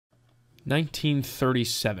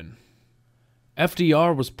1937.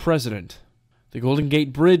 FDR was president, the Golden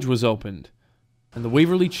Gate Bridge was opened, and the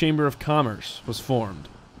Waverly Chamber of Commerce was formed.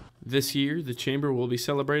 This year, the Chamber will be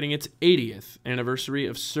celebrating its 80th anniversary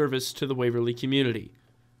of service to the Waverly community.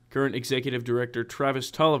 Current Executive Director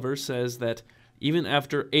Travis Tolliver says that even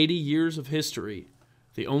after 80 years of history,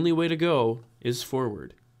 the only way to go is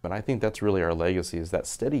forward. And I think that's really our legacy, is that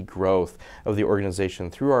steady growth of the organization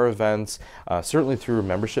through our events, certainly through a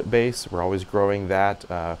membership base. We're always growing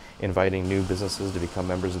that, inviting new businesses to become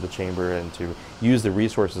members of the Chamber and to use the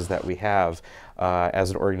resources that we have as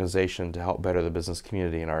an organization to help better the business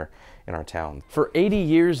community in our town. For 80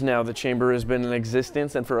 years now, the Chamber has been in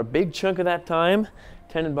existence, and for a big chunk of that time,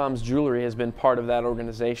 Tenenbaum's Jewelry has been part of that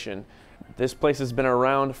organization. This place has been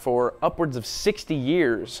around for upwards of 60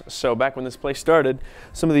 years, so back when this place started,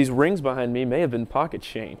 some of these rings behind me may have been pocket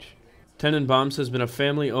change. Tenenbaum's has been a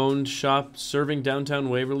family-owned shop serving downtown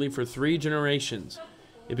Waverly for 3 generations.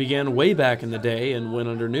 It began way back in the day and went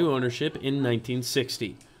under new ownership in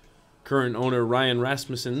 1960. Current owner Ryan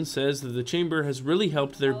Rasmussen says that the Chamber has really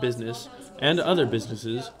helped their business and other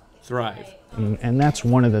businesses thrive. And that's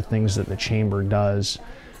one of the things that the Chamber does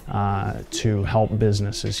to help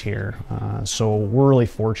businesses here. So we're really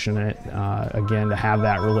fortunate, again, to have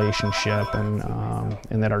that relationship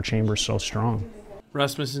and that our Chamber is so strong.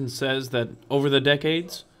 Rasmussen says that over the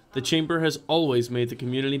decades, the Chamber has always made the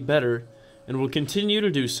community better and will continue to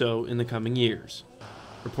do so in the coming years.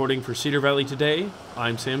 Reporting for Cedar Valley Today,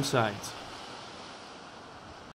 I'm Sam Sides.